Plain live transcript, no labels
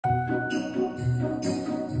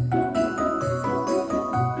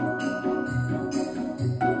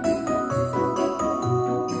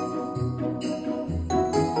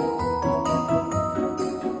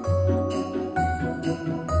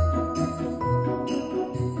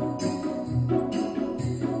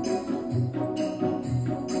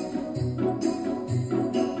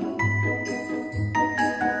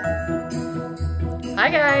Hi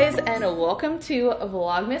guys, and welcome to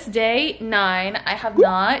Vlogmas Day 9. I have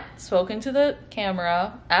not spoken to the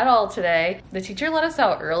camera at all today. The teacher let us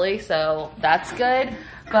out early, so that's good,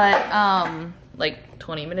 but like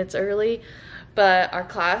 20 minutes early. But our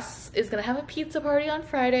class is gonna have a pizza party on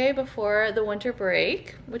Friday before the winter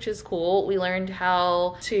break, which is cool. We learned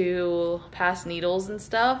how to pass needles and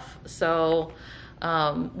stuff, so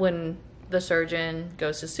when the surgeon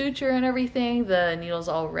goes to suture and everything, the needle's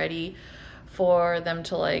all ready for them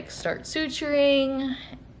to like start suturing,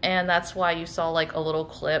 and that's why you saw like a little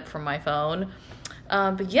clip from my phone.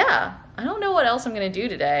 But yeah, I don't know what else I'm gonna do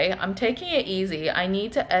today. I'm taking it easy. I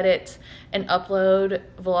need to edit and upload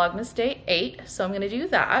Vlogmas Day 8, so I'm gonna do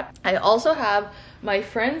that. I also have my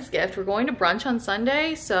friend's gift. We're going to brunch on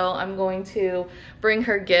Sunday, so I'm going to bring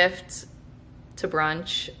her gift to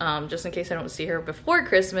brunch, just in case I don't see her before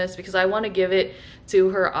Christmas, because I want to give it to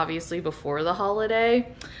her obviously before the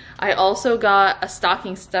holiday. I also got a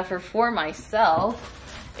stocking stuffer for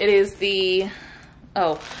myself. It is the,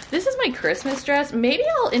 oh, this is my Christmas dress. Maybe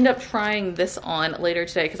I'll end up trying this on later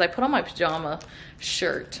today because I put on my pajama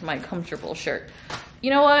shirt, my comfortable shirt.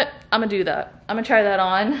 You know what? I'm gonna do that. I'm gonna try that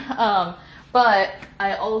on. But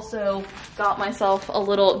I also got myself a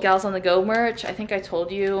little Gals on the Go merch. I think I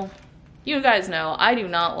told you. You guys know I do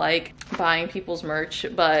not like buying people's merch,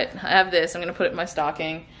 but I have this. I'm gonna put it in my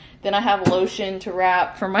stocking. Then I have lotion to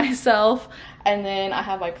wrap for myself, and then I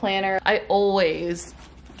have my planner. I always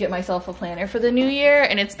get myself a planner for the new year,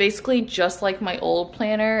 and it's basically just like my old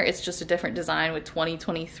planner. It's just a different design with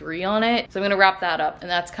 2023 on it. So I'm gonna wrap that up,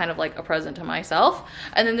 and that's kind of like a present to myself.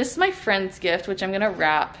 And then this is my friend's gift, which I'm gonna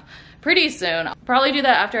wrap pretty soon. I'll probably do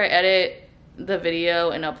that after I edit the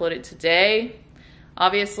video and upload it today.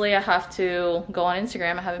 Obviously, I have to go on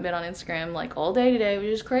Instagram. I haven't been on Instagram like all day today, which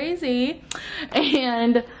is crazy.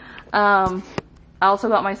 And I also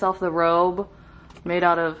got myself the robe made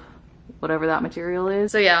out of whatever that material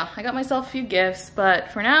is. So yeah, I got myself a few gifts, but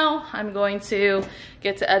for now, I'm going to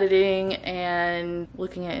get to editing and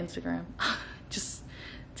looking at Instagram. Just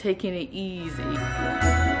taking it easy.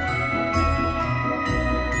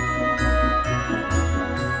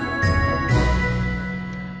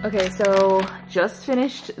 Okay, so just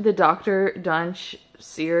finished the Dr. Dunch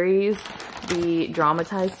series, the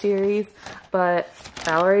dramatized series, but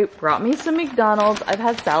Valerie brought me some McDonald's. I've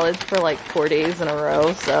had salads for like 4 days in a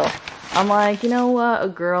row, so I'm like, you know what? A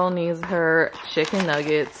girl needs her chicken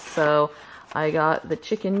nuggets, so I got the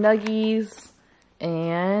chicken nuggies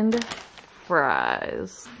and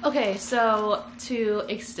fries. Okay, so to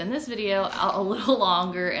extend this video out a little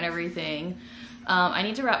longer and everything, I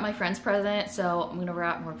need to wrap my friend's present, so I'm gonna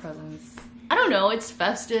wrap more presents. I don't know, it's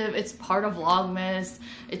festive, it's part of Vlogmas,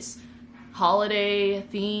 it's holiday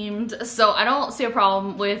themed, so I don't see a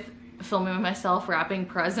problem with filming myself wrapping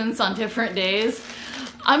presents on different days.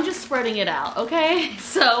 I'm just spreading it out, okay?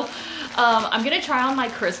 So I'm gonna try on my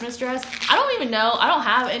Christmas dress. I don't even know, I don't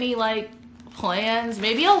have any like plans.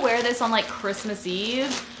 Maybe I'll wear this on like Christmas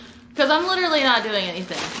Eve, because I'm literally not doing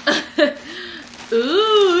anything.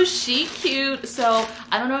 Ooh, she cute. So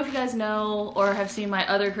I don't know if you guys know or have seen my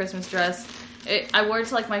other Christmas dress. I wore it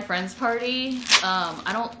to like my friend's party. I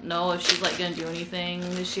don't know if she's like gonna do anything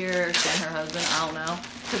this year or send her husband. I don't know,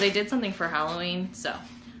 because they did something for Halloween. So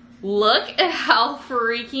look at how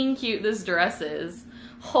freaking cute this dress is.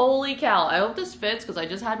 Holy cow. I hope this fits, because I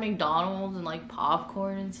just had McDonald's and like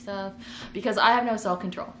popcorn and stuff, because I have no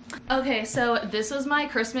self-control. Okay, so this was my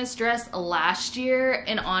Christmas dress last year,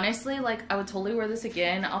 and honestly, like, I would totally wear this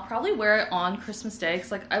again. I'll probably wear it on Christmas Day,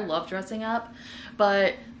 because like I love dressing up,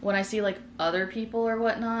 but when I see like other people or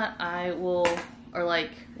whatnot, I will, or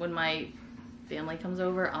like when my family comes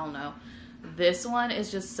over, I don't know. This one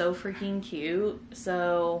is just so freaking cute.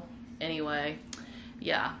 So anyway,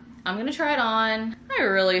 yeah, I'm gonna try it on. I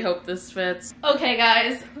really hope this fits. Okay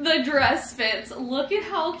guys, the dress fits. Look at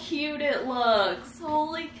how cute it looks.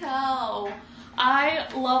 Holy cow. I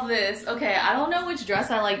love this. Okay, I don't know which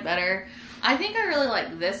dress I like better. I think I really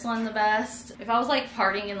like this one the best. If I was like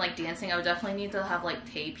partying and like dancing, I would definitely need to have like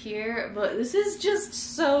tape here, but this is just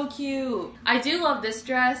so cute. I do love this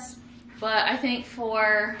dress, but I think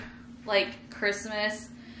for like Christmas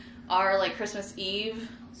or like Christmas Eve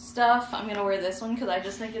stuff, I'm gonna wear this one because I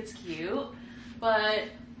just think it's cute. But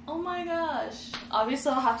oh my gosh,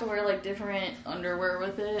 obviously I'll have to wear like different underwear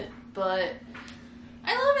with it, but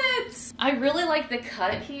I love it. I really like the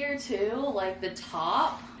cut here too, like the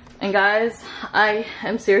top. And guys, I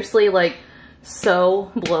am seriously like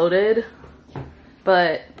so bloated,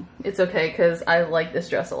 but it's okay because I like this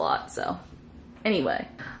dress a lot. So anyway,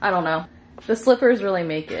 I don't know, the slippers really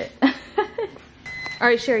make it. All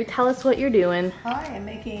right, Sherry, tell us what you're doing. I am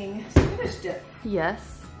making spinach spinach dip.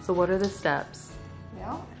 Yes. So what are the steps?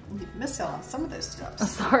 Well, you missed out on some of those steps.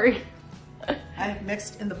 Sorry. I have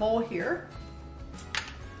mixed in the bowl here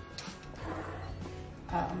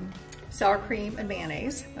sour cream and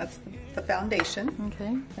mayonnaise. That's the foundation.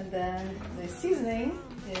 Okay. And then the seasoning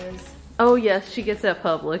is Oh yes, she gets at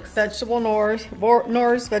Publix. vegetable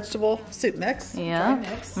Nor's vegetable soup mix. Yeah. Dry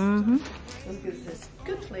mix. Mm-hmm. This gives this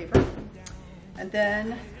good flavor. And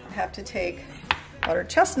then I have to take buttered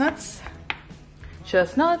chestnuts.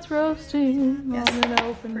 Chestnuts roasting Yes, on an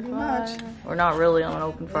open pretty fire. much. Or not really on an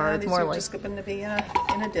open fire. It's These more are like. just going to be in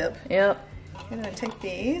a dip. Yep. And I take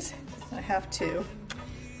these. I have to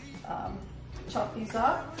chop these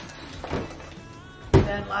up. And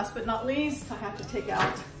then last but not least, I have to take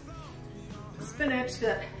out the spinach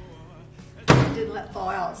that I didn't let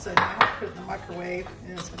thaw out. So now I have to put it in the microwave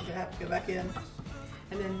and it's going to have to go back in.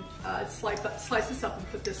 And then slice this up and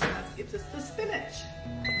put this in. That gives us the spinach.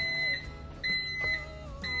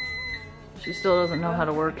 She still doesn't know how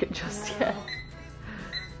to work it just yet.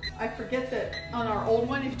 I forget that on our old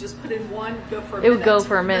one, if you just put in one, go for a It minute. would go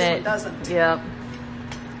for a minute. This one doesn't. Yep.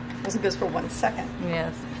 This one goes for 1 second.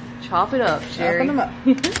 Yes. Chop it up, Sherry. Chopping them up.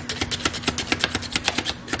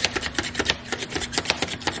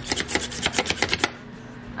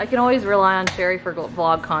 I can always rely on Sherry for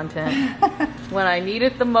vlog content when I need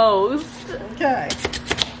it the most. Okay.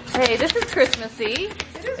 Hey, this is Christmassy.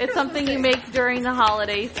 It's something you Christmassy. make during the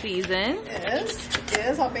holiday season. It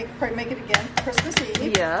is. I'll probably make it again for Christmas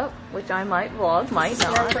Eve. Yep, which I might vlog, might This is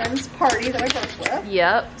our not. friend's party that I work with.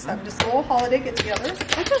 Yep, So I'm just a little holiday get together.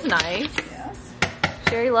 which is nice. Yes.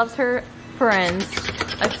 Sherry loves her friends.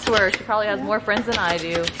 I swear, she probably has more friends than I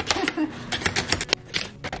do.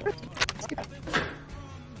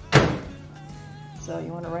 So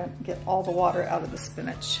you want to get all the water out of the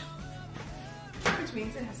spinach, which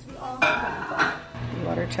means it has to be all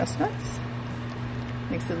water chestnuts.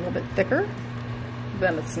 Makes it a little bit thicker.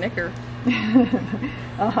 Then a snicker.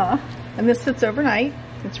 And this sits overnight.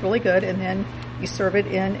 It's really good. And then you serve it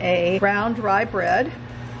in a round rye bread.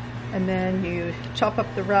 And then you chop up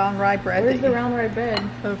the round rye bread. Where's the round rye bread?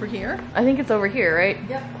 Over here. I think it's over here, right?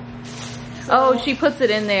 Yep. Oh, she puts it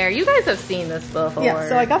in there. You guys have seen this before. Yeah,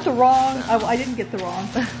 so I got the wrong, I didn't get the wrong.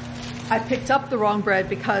 I picked up the wrong bread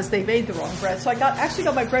because they made the wrong bread. So I actually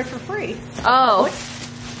got my bread for free. Oh.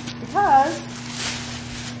 Because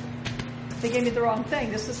they gave me the wrong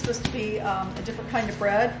thing. This is supposed to be a different kind of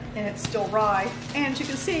bread, and it's still rye. And as you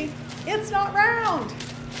can see, it's not round.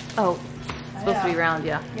 Oh, it's supposed to be round,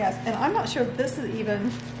 yeah. Yes, and I'm not sure this is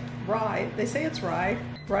even rye. They say it's rye.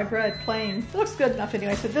 Rye bread, plain. It looks good enough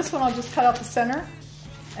anyway. So this one I'll just cut out the center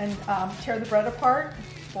and tear the bread apart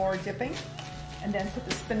for dipping, and then put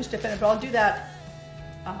the spinach dip in it. But I'll do that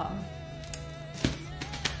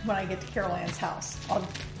when I get to Carol Ann's house. I'll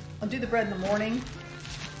do the bread in the morning,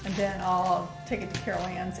 and then I'll take it to Carol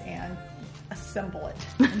Ann's and assemble it.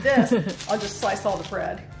 And this, I'll just slice all the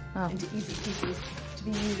bread into easy pieces to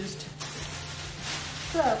be used.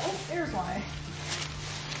 So, oh, there's my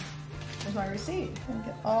receipt. And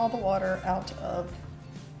get all the water out of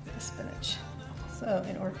the spinach. So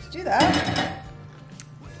in order to do that,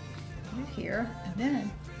 put it here, and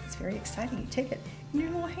then it's very exciting. You take it in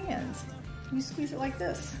your little hands, and you squeeze it like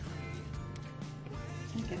this.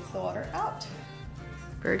 And it gets the water out.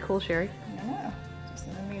 Very cool, Sherry. I know. Just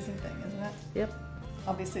an amazing thing, isn't it? Yep.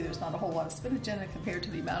 Obviously there's not a whole lot of spinach in it compared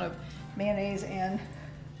to the amount of mayonnaise and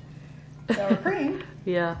sour cream.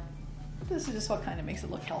 Yeah. This is just what kind of makes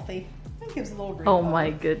it look healthy. It gives a little green Oh color.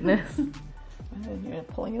 my goodness. And then you're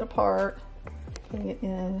pulling it apart, putting it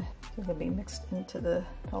in. It's going to be mixed into the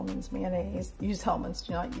Hellmann's mayonnaise. Use Hellmann's,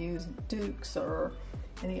 do not use Duke's or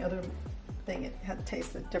any other thing. It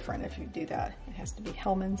tastes different if you do that. It has to be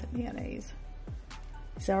Hellmann's mayonnaise.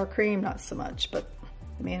 Sour cream, not so much, but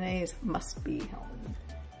the mayonnaise must be Hellmann's.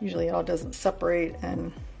 Usually it all doesn't separate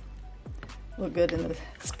and look good in the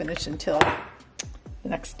spinach until the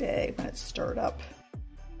next day when it's stirred up.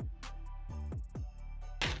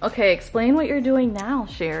 Okay, explain what you're doing now,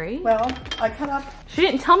 Sherry. Well, I cut up. She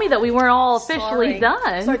didn't tell me that we weren't all officially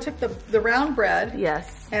done. So I took the round bread.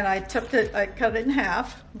 Yes. And I cut it in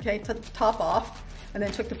half, okay, took the top off, and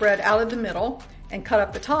then took the bread out of the middle and cut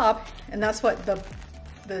up the top, and that's what the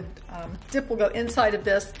dip will go inside of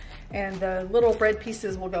this, and the little bread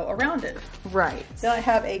pieces will go around it. Right. Then I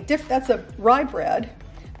have that's a rye bread.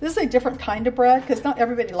 This is a different kind of bread because not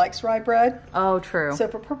everybody likes rye bread. Oh, true. So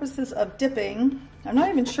for purposes of dipping, I'm not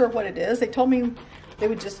even sure what it is. They told me they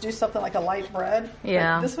would just do something like a light bread.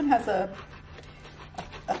 Yeah. But this one has a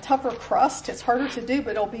tougher crust. It's harder to do,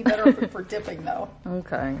 but it'll be better for dipping though.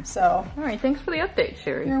 Okay. So. All right, thanks for the update,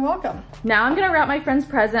 Sherry. You're welcome. Now I'm gonna wrap my friend's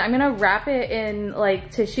present. I'm gonna wrap it in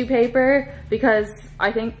like tissue paper because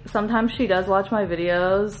I think sometimes she does watch my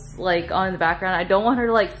videos like on the background. I don't want her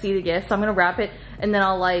to like see the gift, so I'm gonna wrap it and then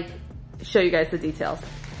I'll like show you guys the details.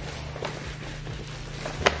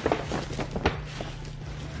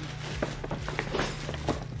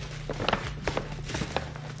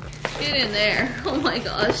 Get in there. Oh my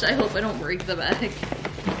gosh, I hope I don't break the bag.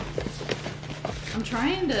 I'm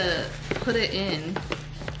trying to put it in.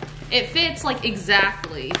 It fits like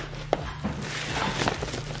exactly.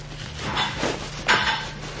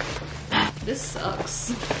 This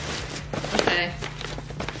sucks. Okay.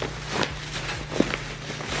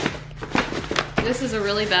 This is a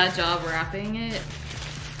really bad job wrapping it.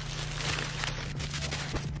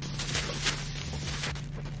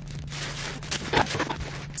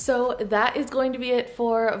 So that is going to be it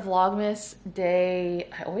for Vlogmas day,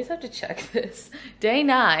 I always have to check this, day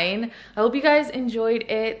 9. I hope you guys enjoyed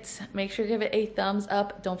it. Make sure to give it a thumbs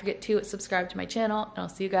up. Don't forget to subscribe to my channel, and I'll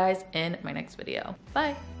see you guys in my next video.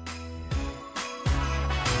 Bye.